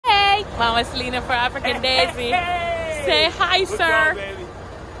Hi, Mama Selena for African Daisy. Hey! Say hi, Good sir. job, baby.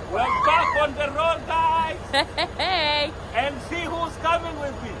 We're back on the road, guys. Hey. And see who's coming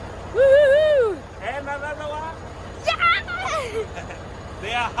with me. Woo-hoo. And another one. Yeah.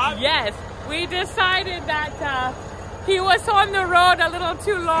 They are happy. Yes, we decided that he was on the road a little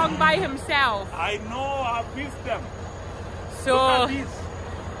too long by himself. I know, I missed them. So, look at this.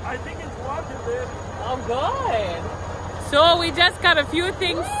 I think it's working, baby. Oh, good. So we just got a few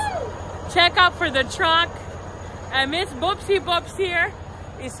things check up for the truck. And Miss Boopsie Boops here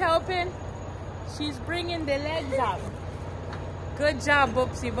is helping. She's bringing the legs up. Good job,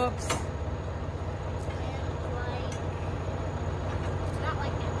 Boopsie Boops.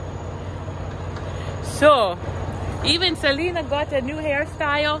 So, even Selena got a new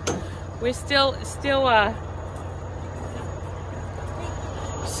hairstyle. We're still.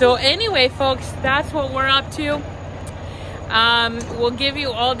 So anyway, folks, that's what we're up to. We'll give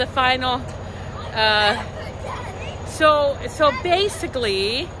you all the final. So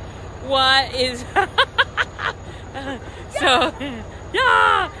basically, what is?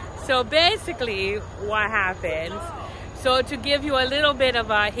 So basically, what happens? So to give you a little bit of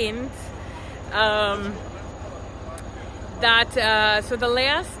a hint. So the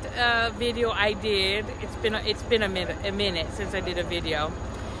last video I did, it's been a minute since I did a video,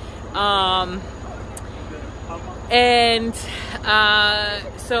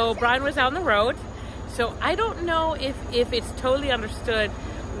 so Brian was out on the road. So I don't know if it's totally understood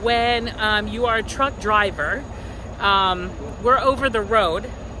when you are a truck driver. We're over the road,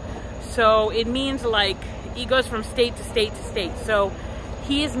 so it means like he goes from state to state to state. So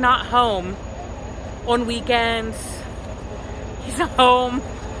he is not home on weekends. He's home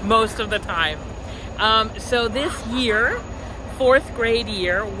most of the time. So this year, 4th grade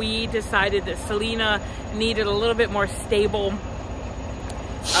year, we decided that Selena needed a little bit more stable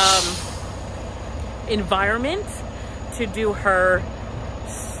environment to do her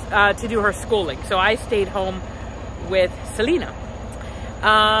schooling. So I stayed home with Selena.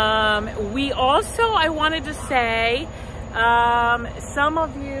 We also, I wanted to say, some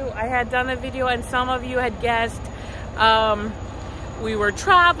of you, I had done a video and some of you had guessed we were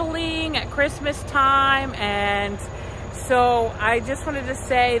traveling at Christmas time, and so I just wanted to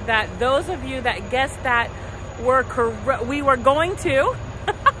say that those of you that guessed that were correct. We were going to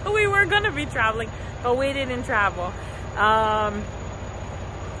we were going to be traveling, but we didn't travel. But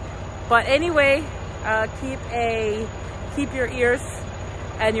anyway, keep your ears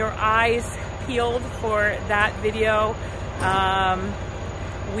and your eyes peeled for that video.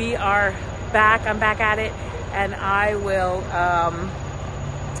 We are back. I'm back at it, and I will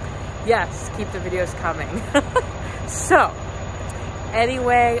yes, keep the videos coming. So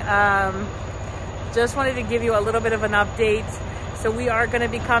anyway, just wanted to give you a little bit of an update. So we are going to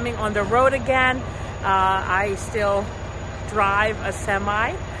be coming on the road again. I still drive a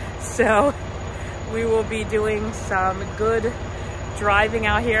semi, so we will be doing some good driving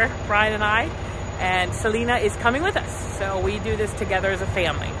out here, Brian and I, and Selena is coming with us. So we do this together as a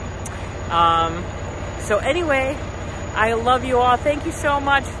family. So anyway, I love you all. Thank you so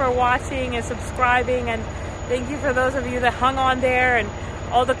much for watching and subscribing, and thank you for those of you that hung on there and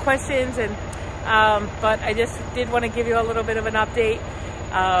all the questions. And but I just did want to give you a little bit of an update.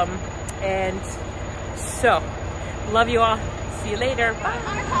 And so, love you all. See you later. Bye.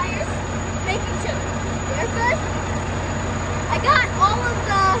 Our tires, making sure they're good. I got all of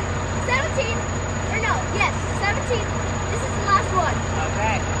the 17, or no, yes, 17. This is the last one.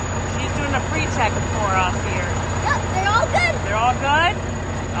 Okay. She's doing a pre-check for us here. Yep, they're all good. They're all good?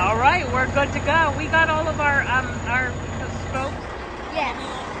 All right, we're good to go. We got all of our spokes. Yes.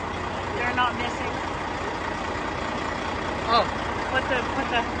 They're not missing. Oh, put the,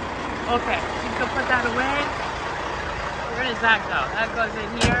 okay. You can put that away. Where does that go? That goes in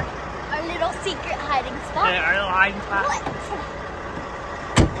here. Our little secret hiding spot. Our little hiding spot. What?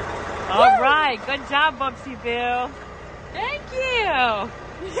 All right, good job, Bubsy Bill. Thank you.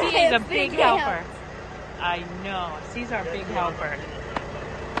 She is a big helper. I know. She's our big helper.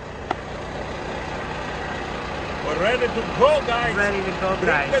 We're ready to go, guys. Ready to go,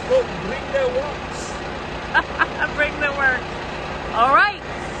 guys. Bring the works. Bring the work. All right.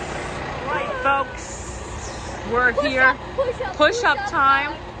 All right, folks. We're here. Push up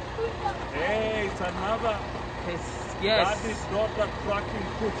time. Hey, it's another. Yes. That is daughter tracking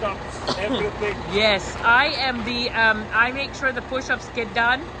push-ups, everything. Yes, I am the, I make sure the push-ups get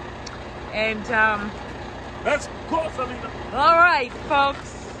done. And, let's go, Selena. all right,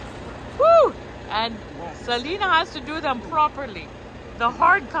 folks. Woo! And Selena has to do them properly. The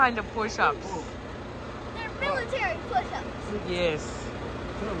hard kind of push-ups. They're military push-ups. Yes.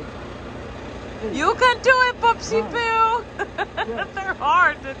 You can do it, Popsy Boo. They're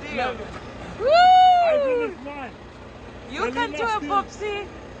hard to do. Woo! I finished mine. You can do it, Selena, Popsy.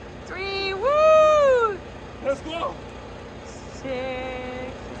 3, woo! Let's go. 6.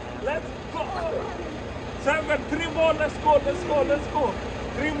 Let's go. 7, 3 more. Let's go. Let's go. Let's go.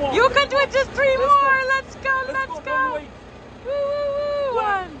 3 more. You can do it, just 3 Let's more. go. Let's go, let's Don't go. wait. Woo, woo, woo.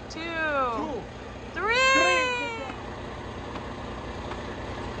 1, 2, 2, 3. 3.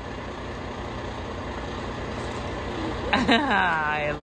 I